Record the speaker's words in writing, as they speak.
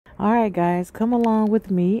All right, guys, come along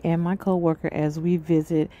with me and my coworker as we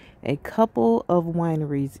visit a couple of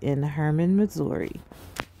wineries in Hermann, Missouri.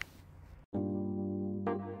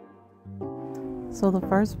 So the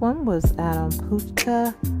first one was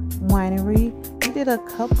Puchka Winery. We did a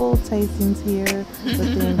couple tastings here, but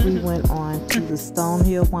then we went on to the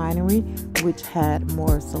Stonehill Winery, which had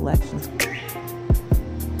more selections.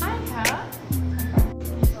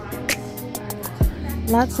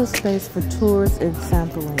 Lots of space for tours and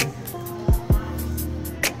sampling.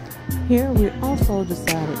 Here we also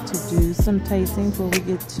decided to do some tastings where we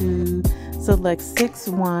get to select 6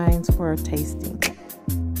 wines for a tasting.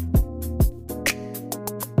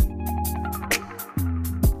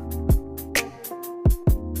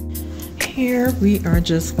 Here we are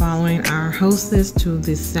just following our hostess to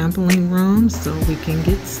the sampling room so we can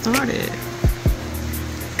get started.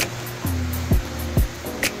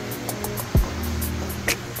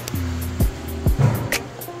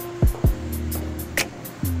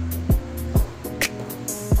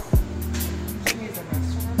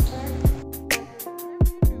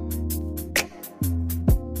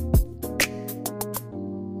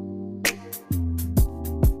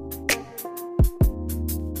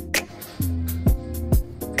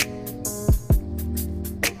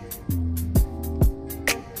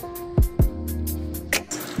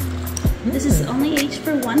 This is only aged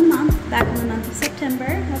for 1 month, back in the month of September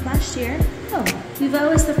of last year.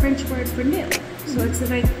 Nouveau is the French word for new. So it's the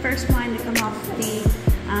very first wine to come off the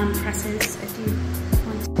presses, if you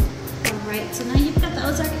want to. Alright, so now you've got the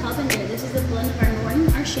Ozark Helbender. This is a blend of our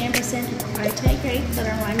Norton, our Chamberson, and Artite grape that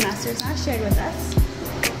our wine masters have shared with us.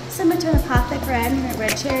 Similar to an apothic red, we have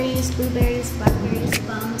red cherries, blueberries, blackberries,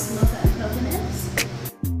 plums, mocha, and coconuts.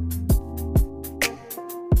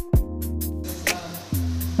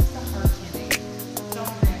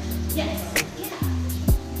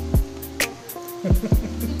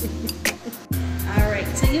 Alright,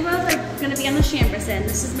 so you both are going to be on the Chamberson.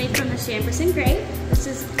 This is made from the Chamberson grape. This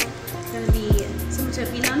is going to be similar to a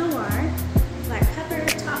Pinot Noir, black pepper,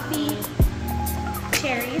 toffee,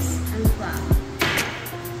 cherries, and plum.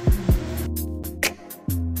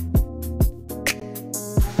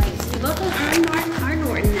 Alright, so you both are our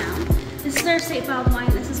Norton now. This is our State Farm wine.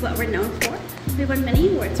 This is what we're known for. We won many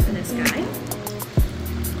awards for this guy.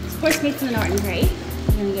 Of course, made from the Norton grape.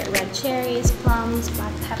 You're going to get red cherries, plums,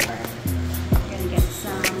 black pepper. You're going to get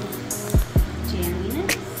some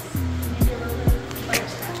jamminess. Maybe a little bit of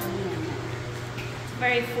butterscotch on the end. It's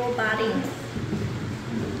very full bodied.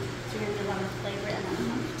 So you're going to want to flavor it and then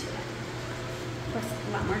honey to it. Of course, it's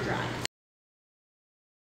a lot more dry.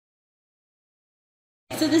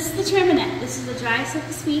 So this is the Traminette. This is the driest of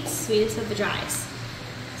the sweets, sweetest of the dries.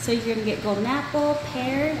 So you're going to get golden apple,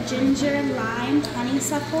 pear, ginger, lime,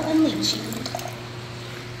 honeysuckle, and lychee.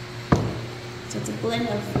 So it's a blend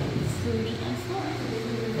of fruity and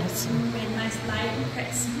floral. That's really nice, light and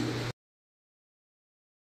crisp.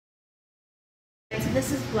 So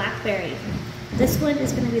this is blackberry. This one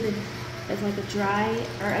is going to be like a dry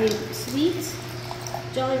or a sweet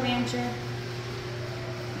Jolly Rancher,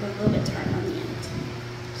 but a little bit tart on the end,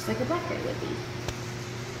 just like a blackberry would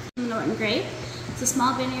be. Norton grape. It's a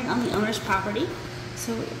small vineyard on the owner's property,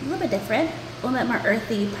 so a little bit different, a little bit more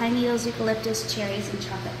earthy. Pine needles, eucalyptus, cherries, and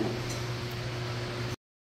chocolate mint.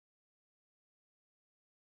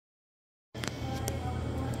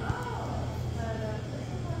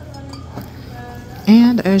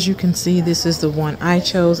 And as you can see, this is the one I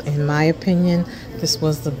chose. In my opinion, this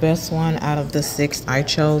was the best one out of the 6 I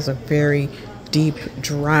chose. A very deep,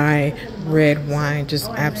 dry red wine, just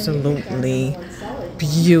absolutely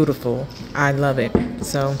beautiful. I love it.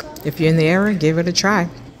 So if you're in the area, give it a try.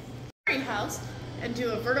 House and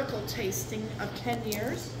do a vertical tasting of 10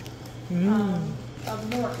 years of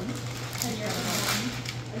Norton, 10 years of Norton,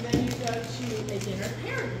 and then you go to a dinner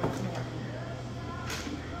pairing with Norton.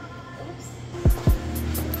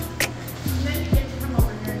 And then you get to come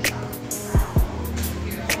over here and shop.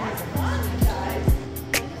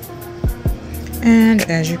 And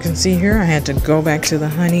as you can see here, I had to go back to the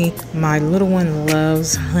honey. My little one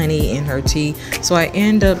loves honey in her tea, so I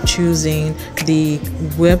end up choosing the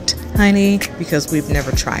whipped honey because we've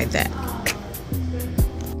never tried that.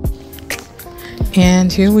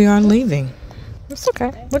 And here we are leaving. It's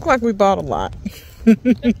okay. Look like we bought a lot. Oh,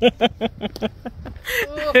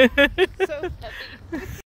 so heavy.